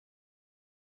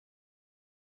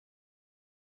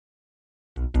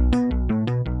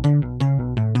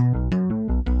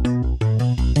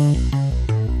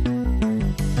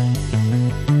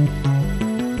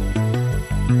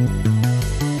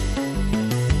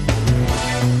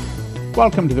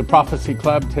Welcome to the Prophecy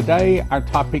Club. Today, our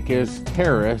topic is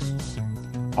terrorists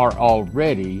are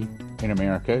already in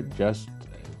America, just,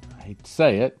 I hate to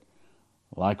say it,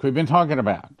 like we've been talking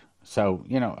about. So,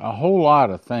 a whole lot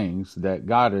of things that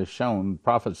God has shown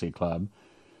Prophecy Club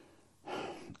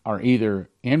are either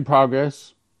in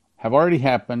progress, have already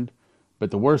happened, but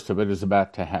the worst of it is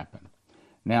about to happen.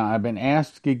 Now, I've been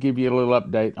asked to give you a little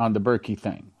update on the Berkey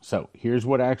thing. So, here's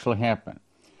what actually happened.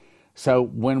 So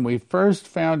when we first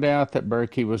found out that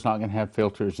Berkey was not going to have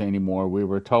filters anymore, we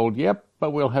were told, yep,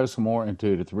 but we'll have some more in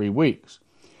 2 to 3 weeks.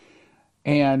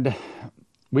 And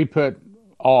we put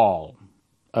all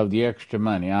of the extra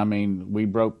money. I mean, we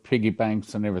broke piggy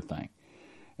banks and everything.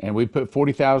 And we put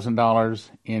 $40,000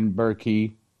 in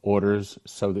Berkey orders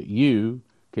so that you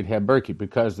could have Berkey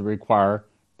because they require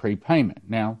prepayment.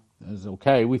 Now, it was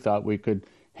okay. We thought we could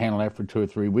handle that for 2 or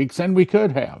 3 weeks, and we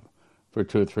could have for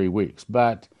 2 or 3 weeks.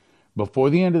 But before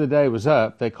the end of the day was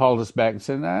up, they called us back and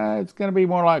said, it's going to be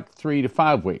more like 3 to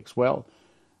 5 weeks. Well,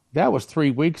 that was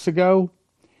 3 weeks ago,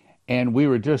 and we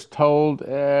were just told,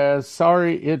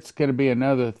 sorry, it's going to be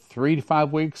another 3 to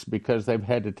 5 weeks because they've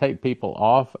had to take people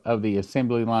off of the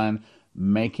assembly line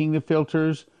making the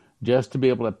filters just to be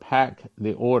able to pack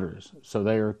the orders. So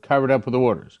they are covered up with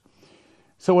orders.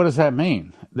 So what does that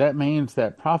mean? That means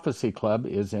that Prophecy Club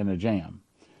is in a jam.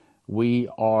 We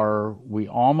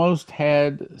almost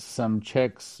had some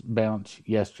checks bounce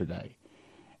yesterday.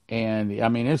 And I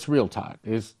mean, it's real tight.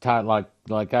 It's tight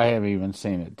like I haven't even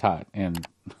seen it tight in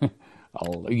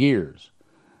years.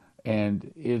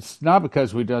 And it's not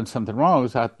because we've done something wrong.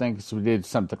 I think we did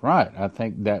something right. I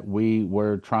think that we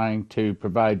were trying to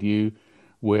provide you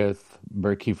with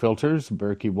Berkey filters,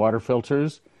 Berkey water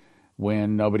filters,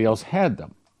 when nobody else had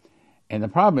them. And the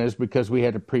problem is because we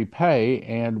had to prepay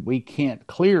and we can't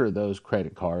clear those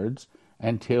credit cards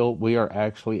until we are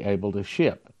actually able to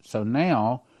ship. So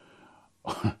now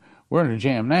we're in a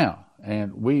jam now.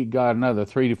 And we got another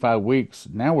 3 to 5 weeks,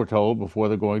 now we're told, before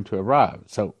they're going to arrive.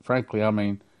 So frankly, I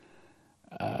mean,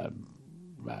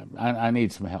 I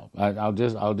need some help. I'll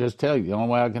just tell you. The only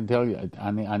way I can tell you,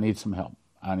 I need some help.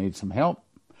 I need some help.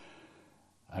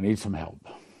 I need some help.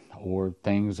 Or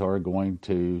things are going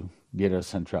to get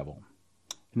us in trouble.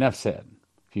 Enough said.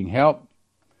 If you can help,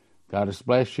 God has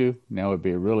blessed you. Now would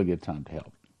be a really good time to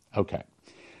help. Okay.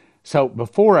 So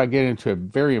before I get into a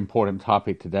very important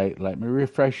topic today, let me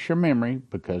refresh your memory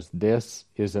because this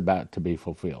is about to be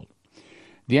fulfilled.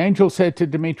 The angel said to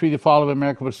Dmitri, the fall of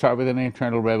America would start with an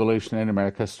internal revolution in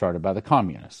America started by the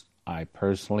communists. I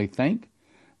personally think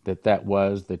that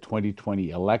was the 2020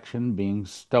 election being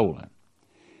stolen.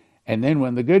 And then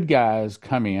when the good guys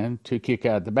come in to kick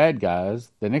out the bad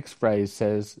guys, the next phrase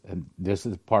says, and this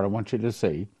is the part I want you to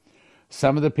see,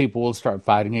 some of the people will start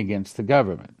fighting against the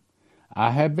government. I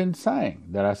have been saying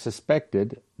that I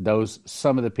suspected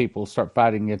some of the people start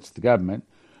fighting against the government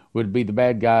would be the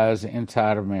bad guys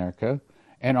inside of America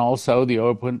and also the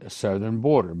open southern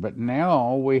border. But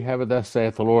now we have a thus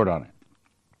saith the Lord on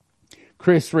it.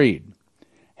 Chris Reed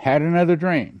had another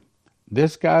dream.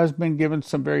 This guy's been given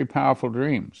some very powerful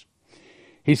dreams.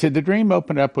 He said, the dream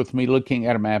opened up with me looking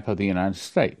at a map of the United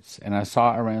States, and I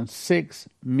saw around 6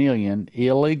 million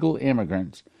illegal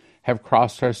immigrants have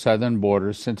crossed our southern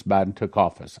borders since Biden took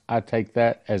office. I take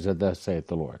that as a thus saith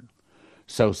the Lord.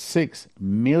 So 6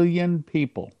 million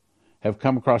people have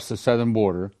come across the southern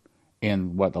border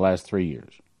in, the last 3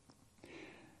 years.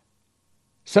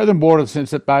 Southern border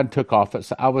since Biden took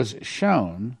office, I was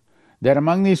shown that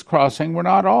among these crossing were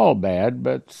not all bad,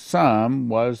 but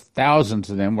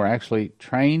thousands of them were actually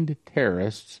trained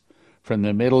terrorists from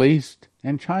the Middle East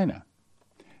and China.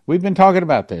 We've been talking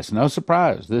about this. No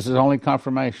surprise. This is only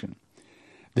confirmation.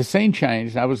 The scene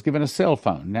changed. I was given a cell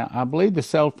phone. Now, I believe the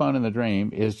cell phone in the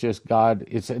dream is just God.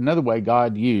 It's another way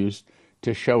God used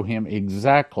to show him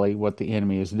exactly what the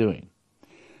enemy is doing.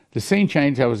 The scene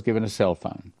changed. I was given a cell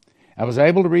phone. I was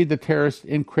able to read the terrorist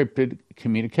encrypted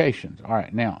communications. All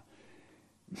right, now,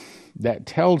 that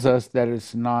tells us that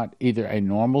it's not either a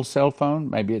normal cell phone,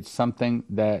 maybe it's something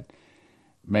that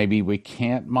maybe we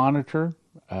can't monitor,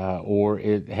 or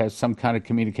it has some kind of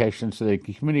communication so they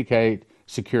can communicate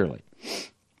securely.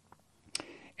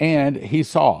 And he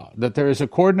saw that there is a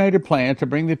coordinated plan to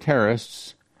bring the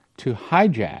terrorists to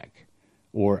hijack,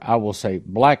 or I will say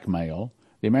blackmail,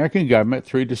 the American government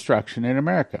through destruction in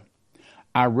America.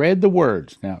 I read the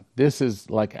words. Now, this is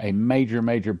like a major,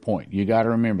 major point. You got to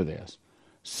remember this.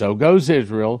 So goes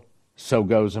Israel, so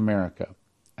goes America.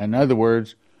 In other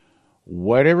words,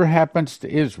 whatever happens to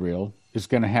Israel is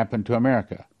going to happen to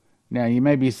America. Now, you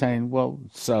may be saying, well,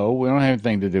 so we don't have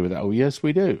anything to do with that. Oh, yes,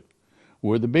 we do.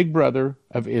 We're the big brother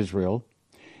of Israel,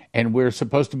 and we're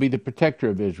supposed to be the protector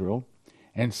of Israel.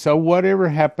 And so whatever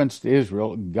happens to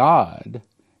Israel, God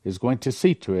is going to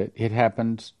see to it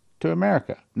happens to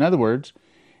America. In other words,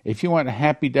 if you want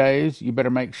happy days, you better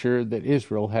make sure that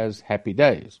Israel has happy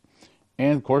days.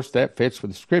 And of course, that fits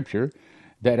with the scripture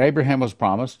that Abraham was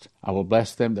promised, I will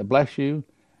bless them that bless you,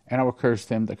 and I will curse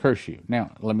them that curse you.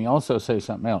 Now, let me also say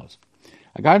something else.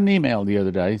 I got an email the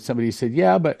other day. Somebody said,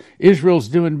 yeah, but Israel's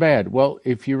doing bad. Well,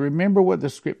 if you remember what the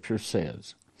scripture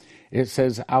says, it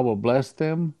says, I will bless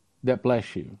them that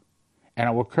bless you, and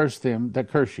I will curse them that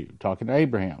curse you, talking to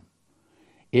Abraham.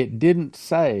 It didn't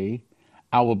say,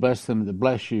 I will bless them that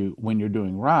bless you when you're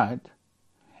doing right,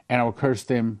 and I will curse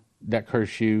them that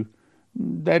curse you.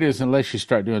 That is, unless you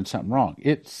start doing something wrong.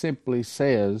 It simply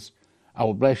says, I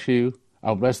will bless you, I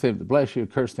will bless them that bless you,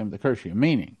 curse them that curse you.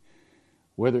 Meaning,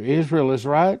 whether Israel is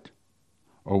right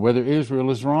or whether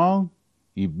Israel is wrong,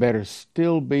 you better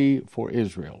still be for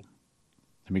Israel.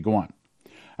 Let me go on.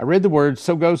 I read the words,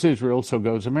 so goes Israel, so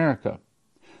goes America.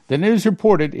 The news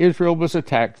reported Israel was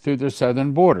attacked through their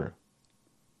southern border.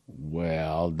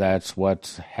 Well, that's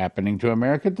what's happening to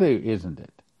America too, isn't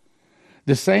it?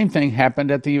 The same thing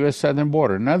happened at the U.S. southern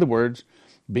border. In other words,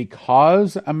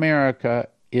 because America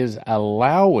is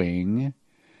allowing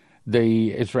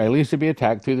the Israelis to be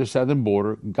attacked through the southern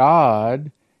border,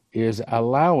 God is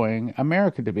allowing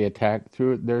America to be attacked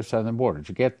through their southern border. Did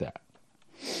you get that?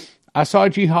 I saw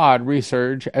jihad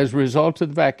resurge as a result of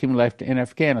the vacuum left in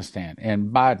Afghanistan,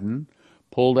 and Biden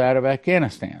pulled out of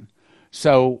Afghanistan.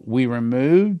 So we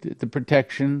removed the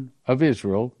protection of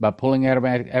Israel by pulling out of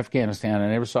Afghanistan. I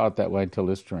never saw it that way until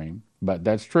this dream, but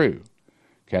that's true.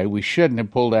 Okay, we shouldn't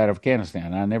have pulled out of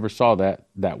Afghanistan. I never saw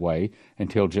that way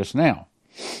until just now.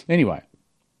 Anyway,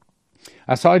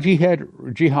 I saw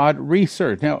jihad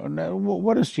research. Now,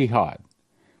 what is jihad?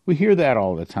 We hear that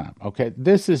all the time. Okay,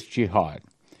 this is jihad.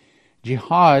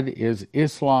 Jihad is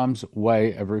Islam's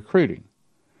way of recruiting.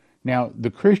 Now,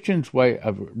 the Christians' way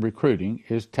of recruiting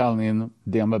is telling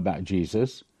them about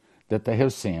Jesus, that they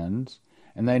have sins,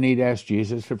 and they need to ask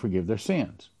Jesus to forgive their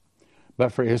sins.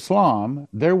 But for Islam,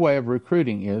 their way of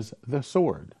recruiting is the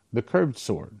sword, the curved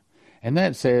sword. And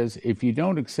that says, if you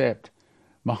don't accept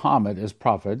Muhammad as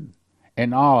prophet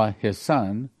and Allah his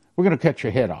son, we're going to cut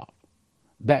your head off.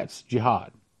 That's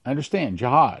jihad. Understand,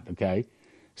 jihad, okay?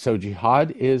 So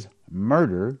jihad is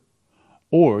murder,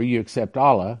 or you accept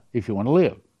Allah if you want to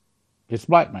live. It's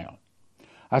blackmail.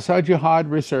 I saw jihad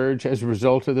resurge as a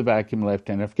result of the vacuum left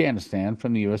in Afghanistan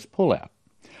from the U.S. pullout.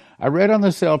 I read on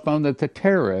the cell phone that the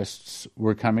terrorists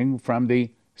were coming from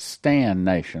the Stan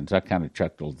nations. I kind of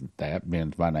chuckled at that,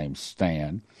 being my name's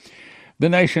Stan. The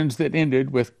nations that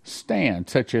ended with Stan,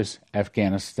 such as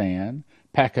Afghanistan,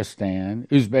 Pakistan,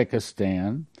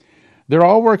 Uzbekistan. They're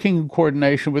all working in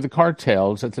coordination with the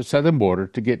cartels at the southern border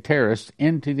to get terrorists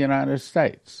into the United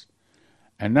States.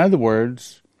 In other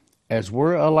words, as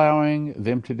we're allowing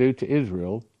them to do to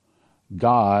Israel,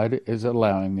 God is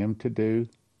allowing them to do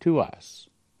to us.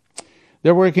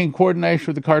 They're working in coordination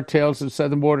with the cartels at the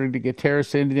southern border to get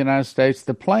terrorists into the United States.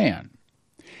 The plan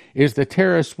is the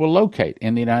terrorists will locate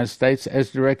in the United States as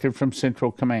directed from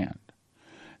Central Command.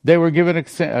 They were given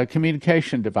a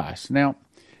communication device. Now,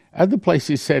 other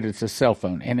places said it's a cell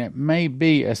phone, and it may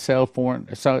be a cell phone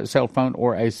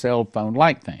or a cell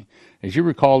phone-like thing. As you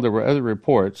recall, there were other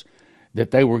reports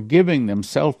that they were giving them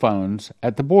cell phones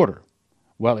at the border.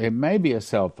 Well, it may be a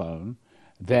cell phone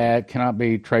that cannot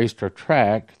be traced or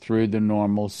tracked through the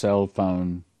normal cell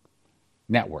phone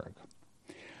network.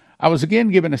 I was again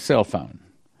given a cell phone.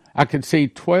 I could see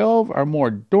 12 or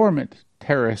more dormant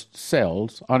terrorist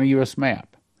cells on a U.S.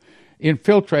 map,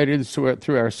 infiltrated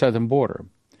through our southern border.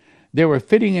 They were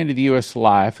fitting into the U.S.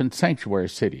 life in sanctuary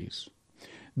cities.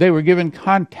 They were given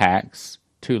contacts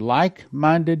to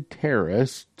like-minded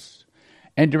terrorists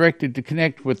and directed to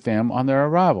connect with them on their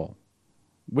arrival.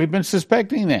 We've been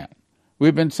suspecting that.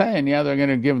 We've been saying, yeah, they're going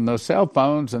to give them those cell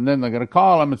phones, and then they're going to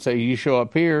call them and say, you show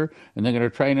up here, and they're going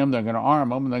to train them, they're going to arm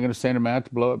them, and they're going to send them out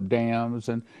to blow up dams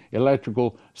and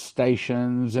electrical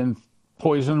stations and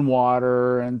poison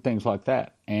water and things like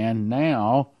that. And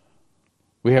now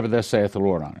we have a thus saith the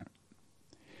Lord on it.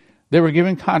 They were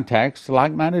given contacts to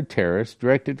like-minded terrorists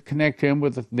directed to connect him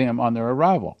with them on their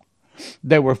arrival.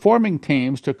 They were forming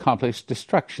teams to accomplish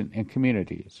destruction in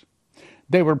communities.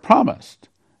 They were promised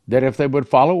that if they would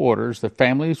follow orders, the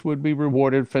families would be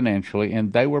rewarded financially,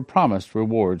 and they were promised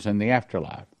rewards in the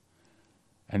afterlife.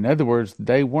 In other words,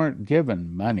 they weren't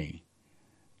given money.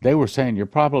 They were saying, you're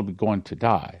probably going to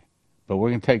die, but we're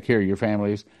going to take care of your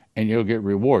families, and you'll get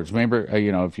rewards. Remember,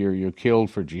 if you're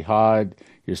killed for jihad,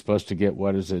 you're supposed to get,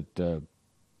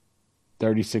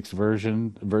 36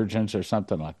 virgins or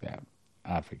something like that.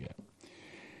 I forget.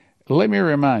 Let me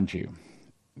remind you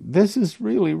this is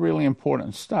really, really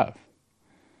important stuff.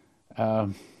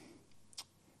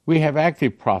 We have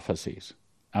active prophecies.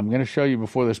 I'm going to show you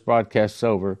before this broadcast is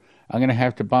over. I'm going to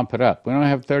have to bump it up. We don't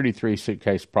have 33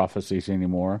 suitcase prophecies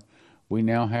anymore. We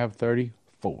now have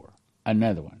 34.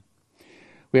 Another one.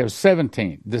 We have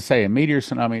 17 that say a meteor,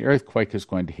 tsunami, earthquake is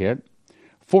going to hit.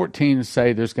 14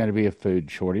 say there's going to be a food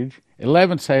shortage.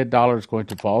 11 say $1 is going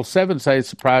to fall. 7 say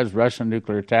surprise Russian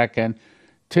nuclear attack. And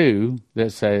 2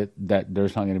 that say that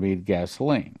there's not going to be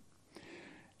gasoline.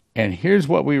 And here's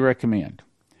what we recommend.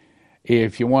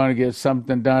 If you want to get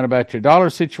something done about your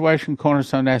dollar situation,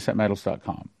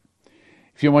 cornerstoneassetmetals.com.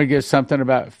 If you want to get something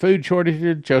about food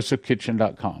shortages,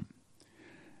 josephkitchen.com.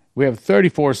 We have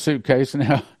 34 suitcase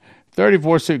now,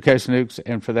 34 suitcase nukes,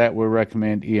 and for that we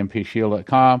recommend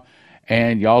empshield.com.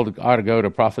 And y'all ought to go to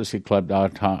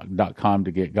prophecyclub.com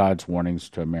to get God's warnings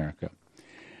to America.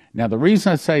 Now, the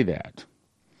reason I say that,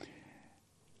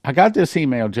 I got this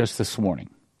email just this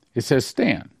morning. It says,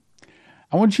 Stan,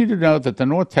 I want you to know that the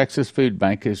North Texas Food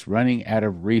Bank is running out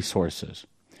of resources.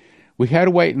 We had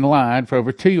to wait in line for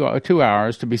over 2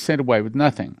 hours to be sent away with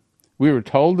nothing. We were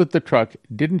told that the truck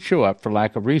didn't show up for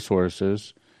lack of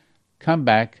resources. Come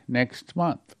back next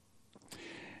month.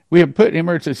 We have put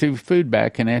emergency food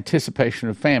back in anticipation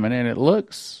of famine, and it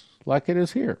looks like it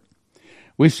is here.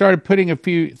 We started putting a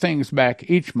few things back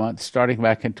each month starting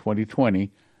back in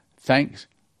 2020. Thanks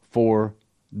for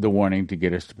the warning to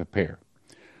get us to prepare.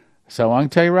 So I'm going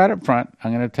to tell you right up front,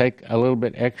 I'm going to take a little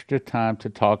bit extra time to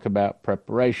talk about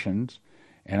preparations,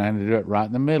 and I'm going to do it right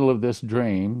in the middle of this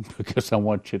dream because I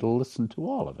want you to listen to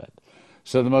all of it.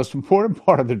 So the most important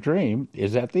part of the dream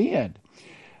is at the end.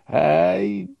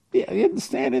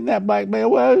 Stand in that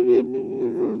blackmail. Well,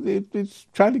 it's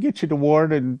trying to get you to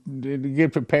warn and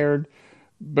get prepared,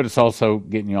 but it's also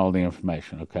getting you all the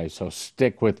information. Okay, so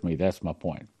stick with me. That's my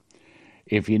point.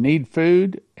 If you need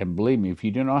food, and believe me, if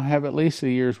you do not have at least a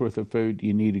year's worth of food,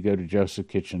 you need to go to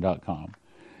josephkitchen.com.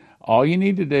 All you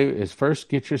need to do is first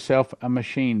get yourself a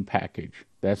machine package.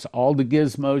 That's all the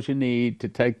gizmos you need to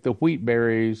take the wheat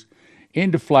berries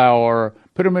into flour,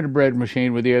 put them in a bread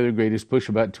machine with the other ingredients, push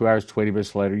about 2 hours, 20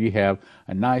 minutes later, you have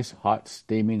a nice, hot,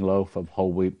 steaming loaf of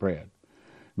whole wheat bread.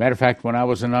 Matter of fact, when I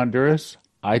was in Honduras,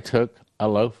 I took a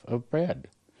loaf of bread.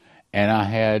 And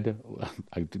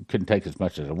I couldn't take as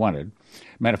much as I wanted.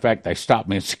 Matter of fact, they stopped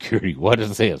me in security. What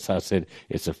is this? I said,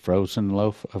 it's a frozen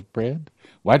loaf of bread.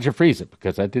 Why'd you freeze it?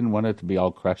 Because I didn't want it to be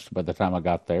all crushed by the time I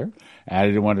got there. I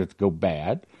didn't want it to go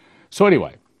bad. So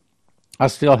anyway, I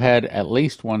still had at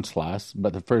least one slice,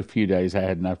 but the first few days I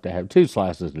had enough to have 2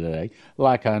 slices a day,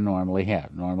 like I normally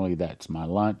have. Normally that's my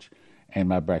lunch and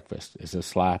my breakfast. It's a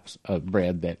slice of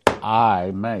bread that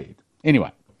I made.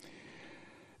 Anyway.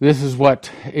 This is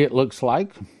what it looks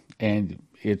like, and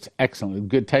it's excellent.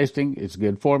 Good tasting. It's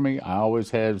good for me. I always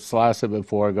have a slice of it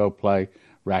before I go play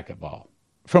racquetball.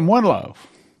 From one loaf,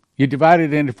 you divide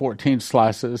it into 14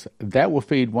 slices. That will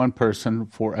feed one person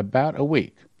for about a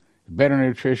week. Better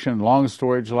nutrition, long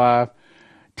storage life,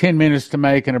 10 minutes to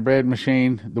make in a bread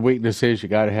machine. The weakness is you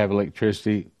got to have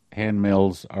electricity. Hand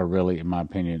mills are really, in my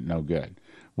opinion, no good.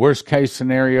 Worst case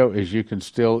scenario is you can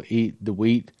still eat the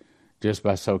wheat just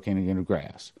by soaking it in the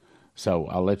grass. So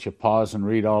I'll let you pause and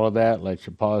read all of that.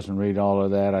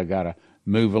 I got to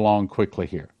move along quickly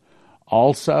here.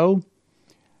 Also,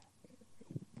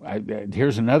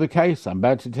 here's another case I'm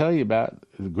about to tell you about.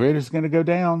 The grid is going to go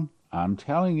down. I'm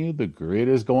telling you, the grid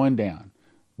is going down.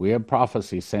 We have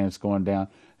prophecy saying it's going down.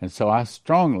 And so I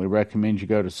strongly recommend you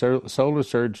go to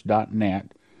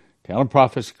solarsurge.net. Tell them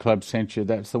Prophecy Club sent you.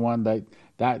 That's the one that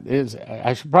is,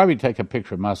 I should probably take a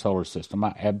picture of my solar system.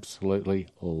 I absolutely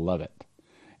love it.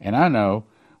 And I know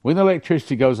when the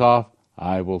electricity goes off,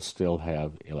 I will still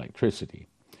have electricity.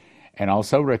 And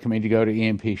also recommend you go to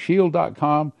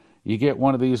empshield.com. You get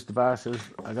one of these devices.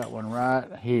 I got one right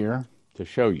here to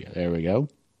show you. There we go.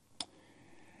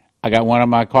 I got one of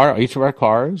my car, each of our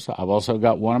cars. I've also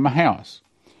got one in my house.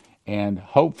 And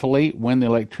hopefully when the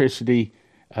electricity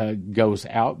goes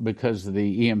out because of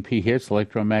the EMP hits,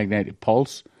 electromagnetic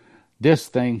pulse, this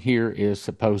thing here is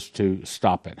supposed to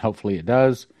stop it. Hopefully it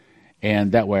does.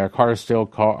 And that way our cars still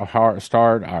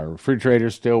start, our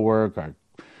refrigerators still work, our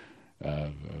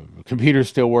computers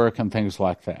still work, and things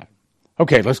like that.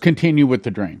 Okay, let's continue with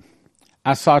the dream.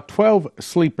 I saw 12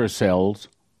 sleeper cells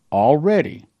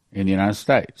already in the United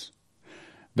States.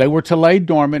 They were to lay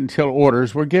dormant until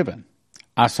orders were given.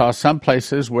 I saw some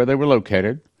places where they were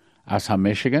located. I saw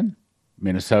Michigan,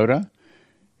 Minnesota,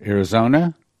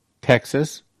 Arizona,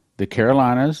 Texas, the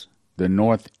Carolinas, the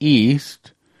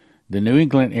Northeast, the New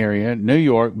England area, New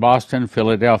York, Boston,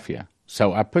 Philadelphia.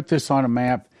 So I put this on a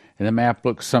map, and the map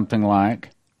looks something like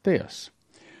this.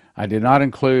 I did not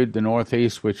include the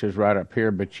Northeast, which is right up here,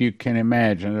 but you can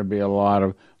imagine there'd be a lot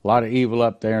of evil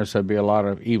up there, so there'd be a lot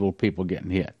of evil people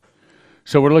getting hit.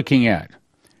 So we're looking at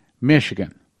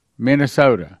Michigan,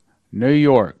 Minnesota, New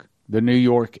York, the New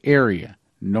York area,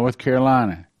 North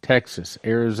Carolina, Texas,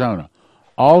 Arizona.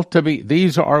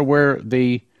 These are where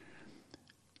the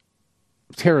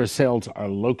terrorist cells are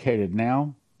located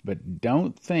now, but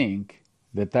don't think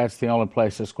that that's the only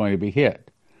place that's going to be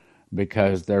hit,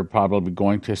 because they're probably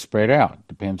going to spread out.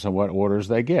 Depends on what orders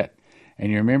they get.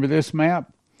 And you remember this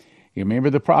map? You remember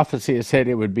the prophecy that said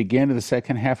it would begin in the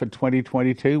second half of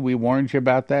 2022? We warned you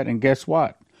about that, and guess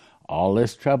what? All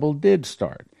this trouble did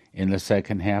start in the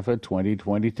second half of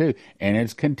 2022, and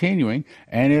it's continuing,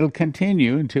 and it'll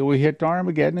continue until we hit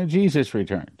Armageddon and Jesus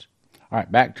returns. All right,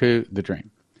 back to the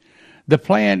dream. The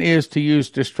plan is to use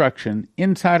destruction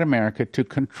inside America to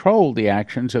control the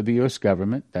actions of the U.S.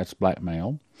 government, that's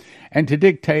blackmail, and to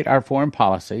dictate our foreign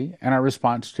policy and our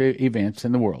response to events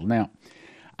in the world. Now,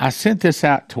 I sent this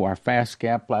out to our Fast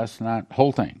Gap last night,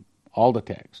 whole thing, all the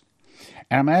text.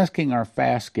 And I'm asking our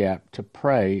Fast Gap to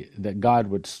pray that God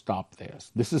would stop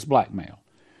this. This is blackmail.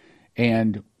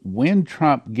 And when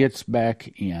Trump gets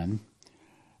back in,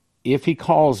 if he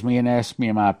calls me and asks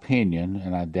me my opinion,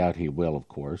 and I doubt he will, of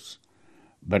course,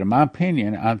 but in my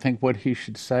opinion, I think what he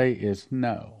should say is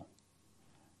no.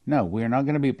 No, we're not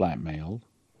going to be blackmailed.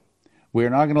 We're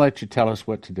not going to let you tell us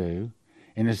what to do.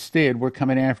 And instead, we're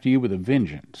coming after you with a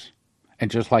vengeance.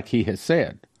 And just like he has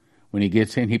said, when he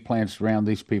gets in, he plans to round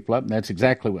these people up, and that's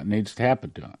exactly what needs to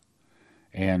happen to him.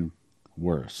 And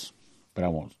worse. But I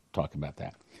won't talk about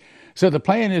that. So the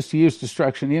plan is to use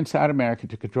destruction inside America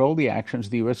to control the actions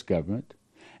of the U.S. government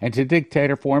and to dictate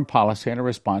our foreign policy and a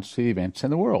response to the events in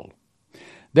the world.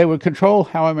 They would control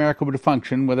how America would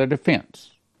function with our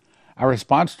defense, our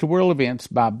response to world events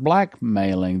by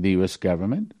blackmailing the U.S.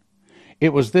 government.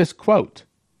 It was this quote,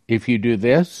 "If you do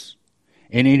this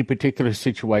in any particular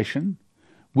situation,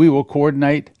 we will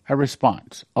coordinate a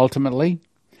response." Ultimately,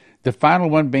 the final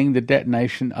one being the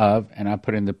detonation of, and I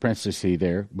put in the parenthesis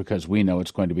there because we know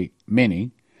it's going to be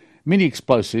many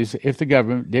explosives if the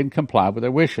government didn't comply with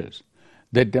their wishes.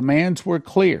 The demands were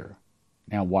clear.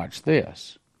 Now watch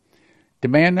this.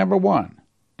 Demand number 1,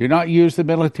 do not use the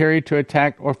military to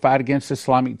attack or fight against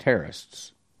Islamic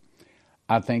terrorists.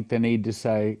 I think they need to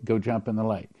say, go jump in the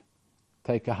lake.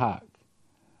 Take a hike.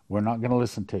 We're not going to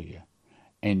listen to you.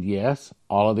 And yes,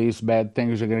 all of these bad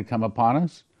things are going to come upon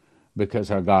us because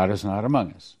our God is not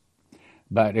among us.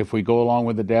 But if we go along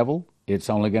with the devil, it's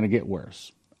only going to get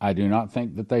worse. I do not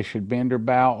think that they should bend or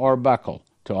bow or buckle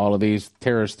to all of these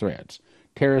terrorist threats.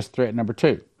 Terrorist threat number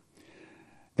 2,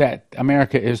 that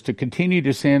America is to continue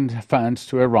to send funds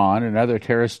to Iran and other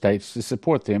terrorist states to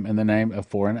support them in the name of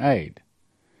foreign aid.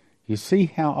 You see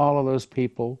how all of those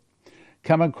people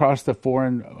come across the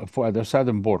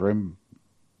southern border, and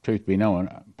truth be known,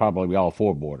 probably all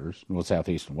 4 borders, south,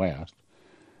 east, and west,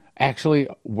 actually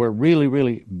were really,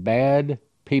 really bad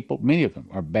people. Many of them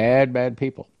are bad, bad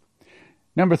people.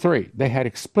 Number 3, they had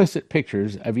explicit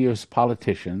pictures of U.S.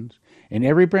 politicians in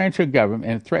every branch of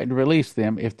government and threatened to release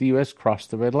them if the U.S.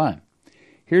 crossed the red line.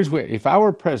 If I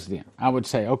were president, I would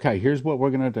say, okay, here's what we're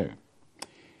going to do.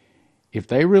 If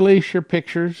they release your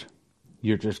pictures,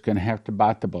 you're just going to have to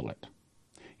bite the bullet.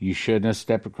 You shouldn't have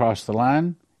stepped across the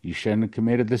line. You shouldn't have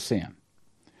committed the sin.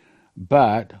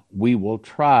 But we will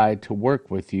try to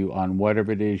work with you on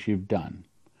whatever it is you've done,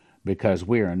 because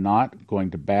we are not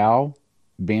going to bow,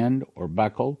 bend, or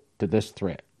buckle to this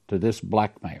threat, to this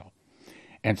blackmail.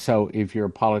 And so if you're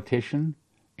a politician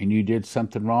and you did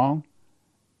something wrong,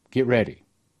 get ready.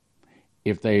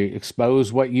 If they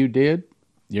expose what you did,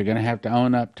 you're going to have to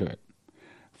own up to it.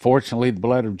 Fortunately, the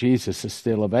blood of Jesus is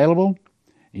still available.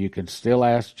 You can still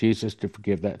ask Jesus to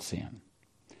forgive that sin.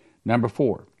 Number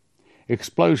 4,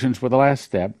 explosions were the last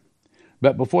step,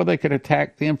 but before they could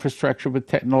attack the infrastructure with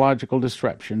technological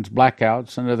disruptions,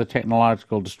 blackouts, and other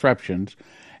technological disruptions,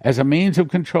 as a means of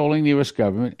controlling the U.S.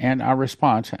 government and our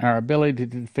response and our ability to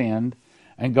defend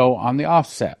and go on the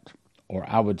offset, or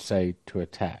I would say to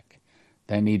attack.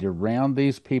 They need to round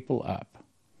these people up,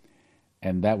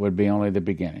 and that would be only the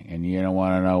beginning. And you don't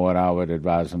want to know what I would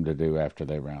advise them to do after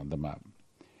they round them up.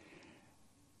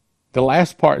 The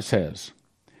last part says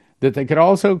that they could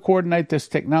also coordinate this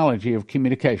technology of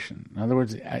communication. In other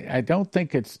words, I don't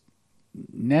think it's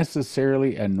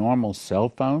necessarily a normal cell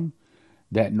phone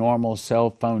that normal cell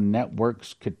phone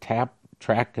networks could tap,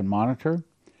 track, and monitor.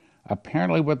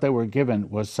 Apparently what they were given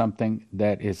was something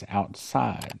that is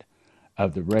outside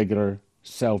of the regular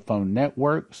cell phone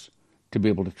networks to be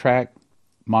able to track,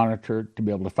 monitor, to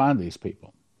be able to find these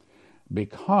people.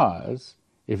 Because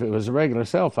if it was a regular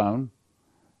cell phone,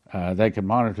 They could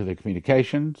monitor the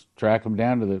communications, track them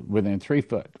down to within 3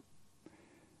 foot.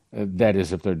 That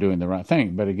is, if they're doing the right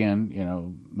thing. But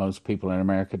again, most people in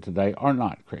America today are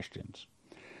not Christians.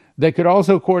 They could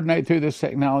also coordinate through this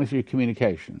technology of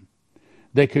communication.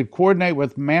 They could coordinate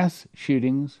with mass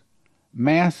shootings,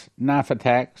 mass knife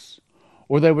attacks,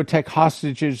 or they would take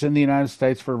hostages in the United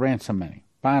States for ransom money.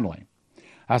 Finally,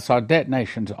 I saw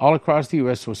detonations all across the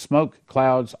U.S. with smoke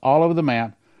clouds all over the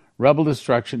map, rubble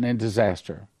destruction, and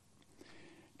disaster.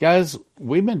 Guys,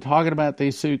 we've been talking about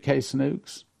these suitcase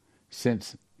nukes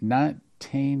since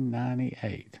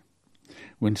 1998,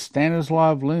 when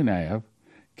Stanislav Lunev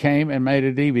came and made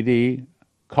a DVD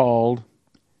called,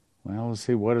 well, let's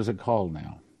see, what is it called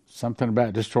now? Something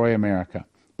about Destroy America.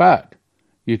 But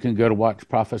you can go to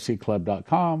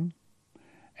watchprophecyclub.com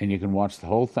and you can watch the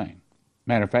whole thing.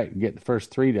 Matter of fact, you get the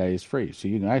first 3 days free, so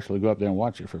you can actually go up there and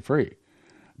watch it for free.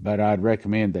 But I'd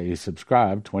recommend that you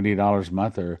subscribe, $20 a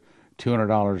month or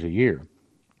 $200 a year.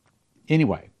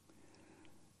 Anyway,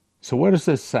 so what is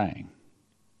this saying?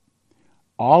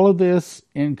 All of this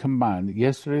in combined,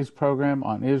 yesterday's program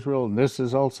on Israel, and this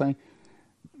is all saying,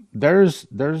 there's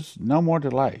no more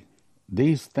delay.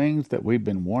 These things that we've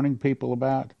been warning people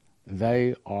about,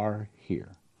 they are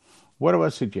here. What do I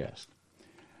suggest?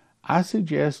 I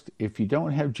suggest if you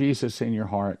don't have Jesus in your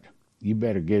heart, you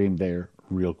better get him there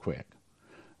real quick.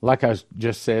 Like I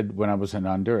just said when I was in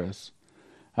Honduras,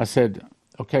 I said,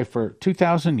 okay, for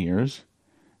 2,000 years,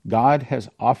 God has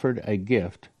offered a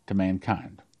gift to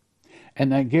mankind.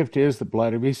 And that gift is the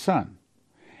blood of his Son.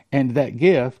 And that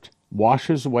gift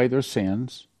washes away their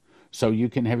sins so you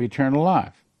can have eternal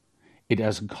life. It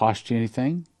doesn't cost you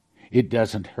anything. It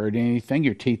doesn't hurt anything.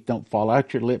 Your teeth don't fall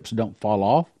out. Your lips don't fall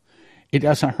off. It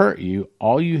doesn't hurt you.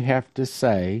 All you have to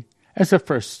say as a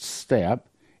first step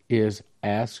is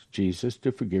ask Jesus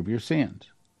to forgive your sins.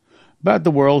 But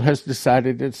the world has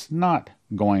decided it's not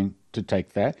going to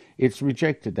take that. It's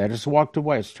rejected that. It's walked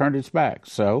away. It's turned its back.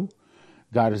 So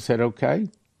God has said, okay,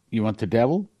 you want the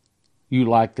devil? You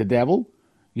like the devil?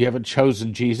 You haven't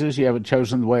chosen Jesus. You haven't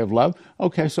chosen the way of love.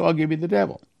 Okay, so I'll give you the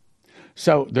devil.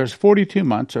 So there's 42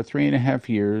 months or 3.5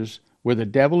 years where the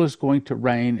devil is going to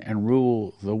reign and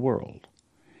rule the world.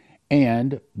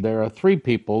 And there are 3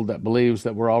 people that believes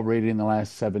that we're already in the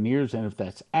last 7 years. And if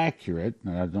that's accurate,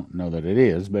 and I don't know that it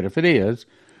is, but if it is,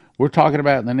 we're talking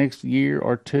about in the next year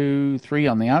or 2, 3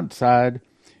 on the outside,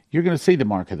 you're going to see the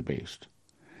mark of the beast.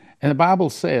 And the Bible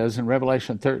says in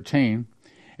Revelation 13,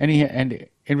 and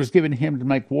it was given him to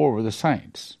make war with the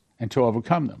saints and to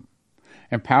overcome them.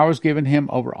 And power is given him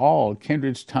over all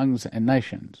kindreds, tongues, and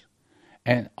nations.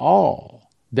 And all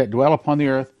that dwell upon the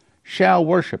earth shall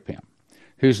worship him,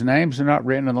 whose names are not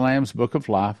written in the Lamb's book of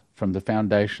life from the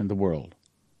foundation of the world.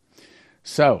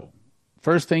 So,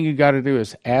 first thing you got to do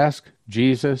is ask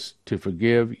Jesus to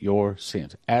forgive your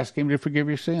sins. Ask him to forgive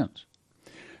your sins.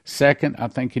 Second, I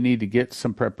think you need to get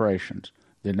some preparations.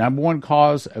 The number one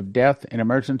cause of death in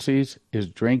emergencies is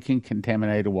drinking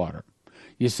contaminated water.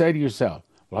 You say to yourself,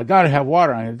 well, I got to have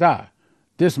water, I'm going to die.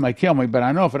 This may kill me, but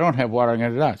I know if I don't have water, I'm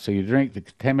going to die. So you drink the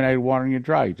contaminated water and you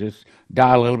dry. You just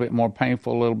die a little bit more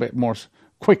painful, a little bit more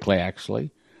quickly,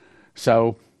 actually.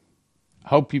 So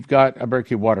hope you've got a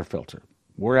Berkey water filter.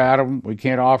 We're out of them. We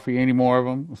can't offer you any more of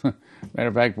them. Matter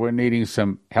of fact, we're needing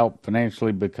some help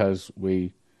financially because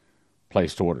we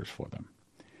placed orders for them.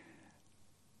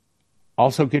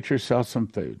 Also, get yourself some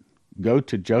food. Go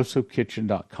to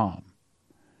josephkitchen.com.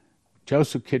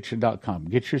 josephkitchen.com.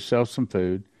 Get yourself some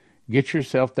food. Get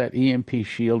yourself that EMP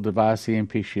Shield device,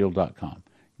 empshield.com.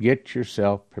 Get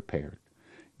yourself prepared.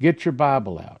 Get your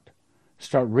Bible out.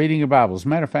 Start reading your Bible. As a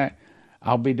matter of fact,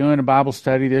 I'll be doing a Bible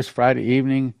study this Friday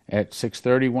evening at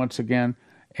 6:30 once again,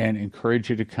 and encourage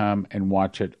you to come and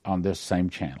watch it on this same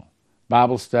channel.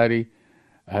 Bible study.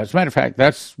 As a matter of fact,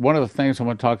 that's one of the things I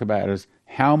want to talk about is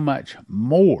how much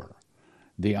more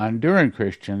the Honduran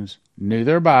Christians knew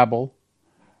their Bible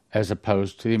as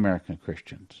opposed to the American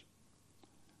Christians.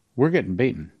 We're getting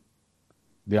beaten.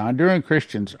 The Honduran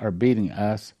Christians are beating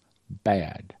us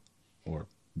bad or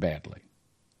badly.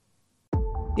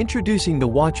 Introducing the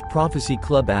Watch Prophecy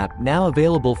Club app, now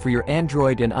available for your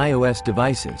Android and iOS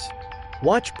devices.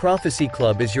 Watch Prophecy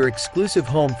Club is your exclusive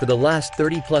home for the last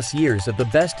 30-plus years of the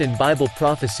best in Bible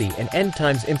prophecy and end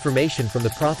times information from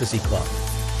the Prophecy Club.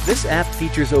 This app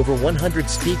features over 100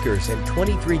 speakers and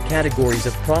 23 categories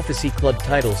of Prophecy Club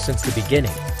titles since the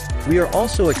beginning. We are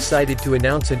also excited to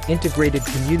announce an integrated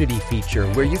community feature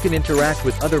where you can interact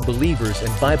with other believers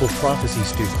and Bible prophecy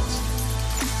students.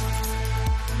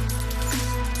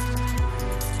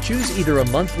 Choose either a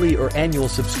monthly or annual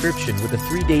subscription with a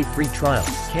 3-day free trial.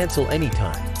 Cancel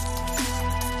anytime.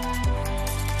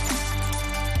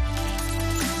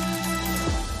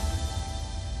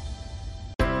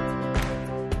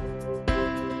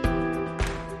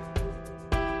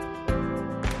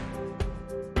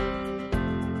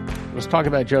 talk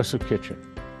about Joseph Kitchen.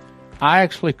 I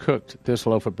actually cooked this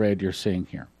loaf of bread you're seeing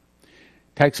here.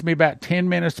 Takes me about 10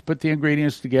 minutes to put the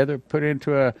ingredients together, put it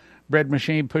into a bread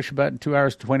machine, push a button, 2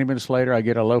 hours, 20 minutes later, I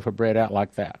get a loaf of bread out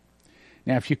like that.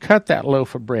 Now, if you cut that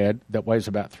loaf of bread that weighs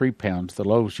about 3 pounds, the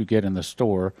loaves you get in the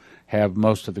store have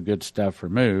most of the good stuff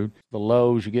removed. The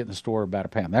loaves you get in the store are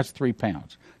about 1 pound. That's 3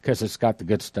 pounds because it's got the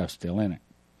good stuff still in it.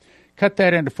 Cut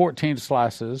that into 14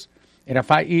 slices, and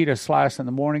if I eat a slice in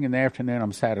the morning and the afternoon,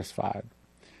 I'm satisfied.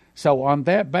 So on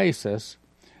that basis,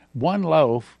 one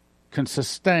loaf can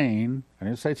sustain, I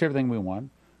didn't say it's everything we want,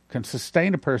 can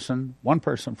sustain one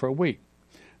person for a week.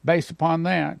 Based upon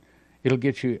that, it'll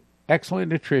get you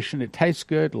excellent nutrition. It tastes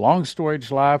good, long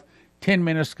storage life, 10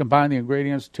 minutes to combine the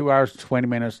ingredients, 2 hours, 20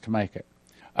 minutes to make it.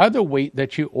 Other wheat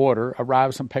that you order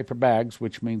arrives in paper bags,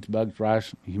 which means bugs,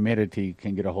 rice, humidity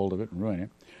can get a hold of it and ruin it.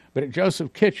 But at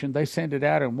Joseph Kitchen, they send it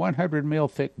out in 100 mil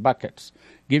thick buckets.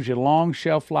 Gives you long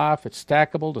shelf life. It's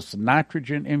stackable. It's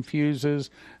nitrogen infuses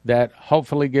that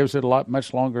hopefully gives it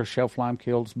much longer shelf life,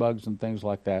 kills bugs and things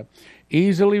like that.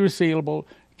 Easily resealable,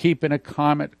 keep in a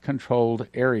climate-controlled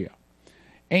area.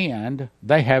 And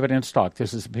they have it in stock.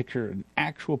 This is an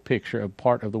actual picture of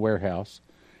part of the warehouse.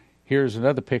 Here's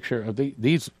another picture of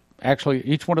these. Actually,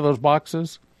 each one of those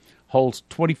boxes holds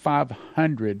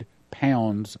 2,500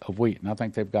 pounds of wheat. And I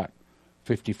think they've got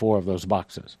 54 of those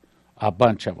boxes, a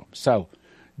bunch of them. So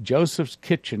Joseph's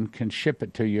Kitchen can ship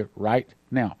it to you right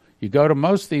now. You go to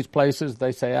most of these places,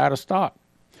 they say out of stock.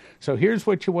 So here's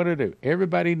what you want to do.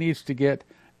 Everybody needs to get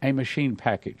a machine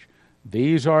package.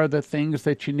 These are the things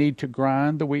that you need to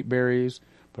grind the wheat berries.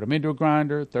 Put them into a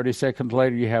grinder. 30 seconds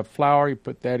later, you have flour. You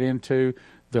put that into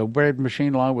the bread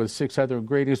machine along with 6 other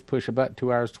ingredients. Push about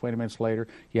 2 hours, 20 minutes later,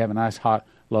 you have a nice hot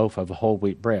loaf of whole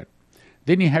wheat bread.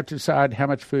 Then you have to decide how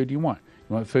much food you want.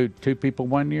 You want food 2 people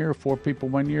 1 year, 4 people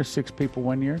 1 year, 6 people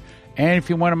 1 year. And if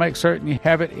you want to make certain you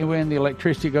have it when the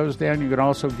electricity goes down, you can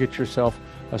also get yourself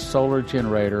a solar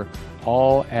generator,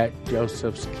 all at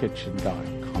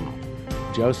josephskitchen.com.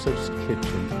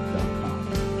 josephskitchen.com.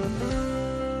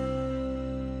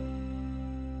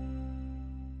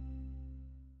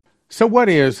 So what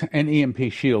is an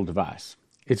EMP shield device?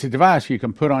 It's a device you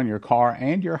can put on your car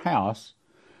and your house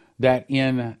that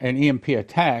in an EMP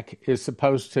attack is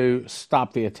supposed to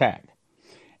stop the attack.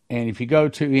 And if you go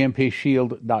to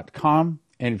empshield.com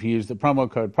and if you use the promo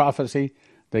code PROPHECY,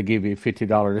 they give you a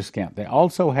 $50 discount. They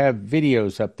also have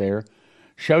videos up there,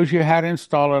 shows you how to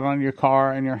install it on your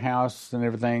car and your house and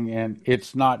everything, and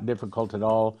it's not difficult at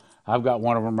all. I've got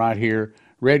one of them right here.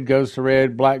 Red goes to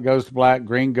red, black goes to black,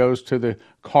 green goes to the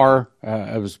car,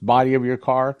 body of your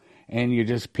car, and you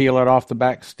just peel it off the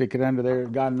back, stick it under there.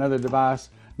 Got another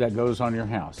device that goes on your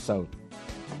house. So,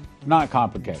 not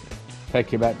complicated.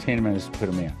 Take you about 10 minutes to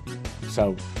put them in.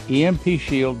 So,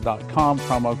 empshield.com,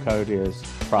 promo code is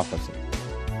PROPHECY.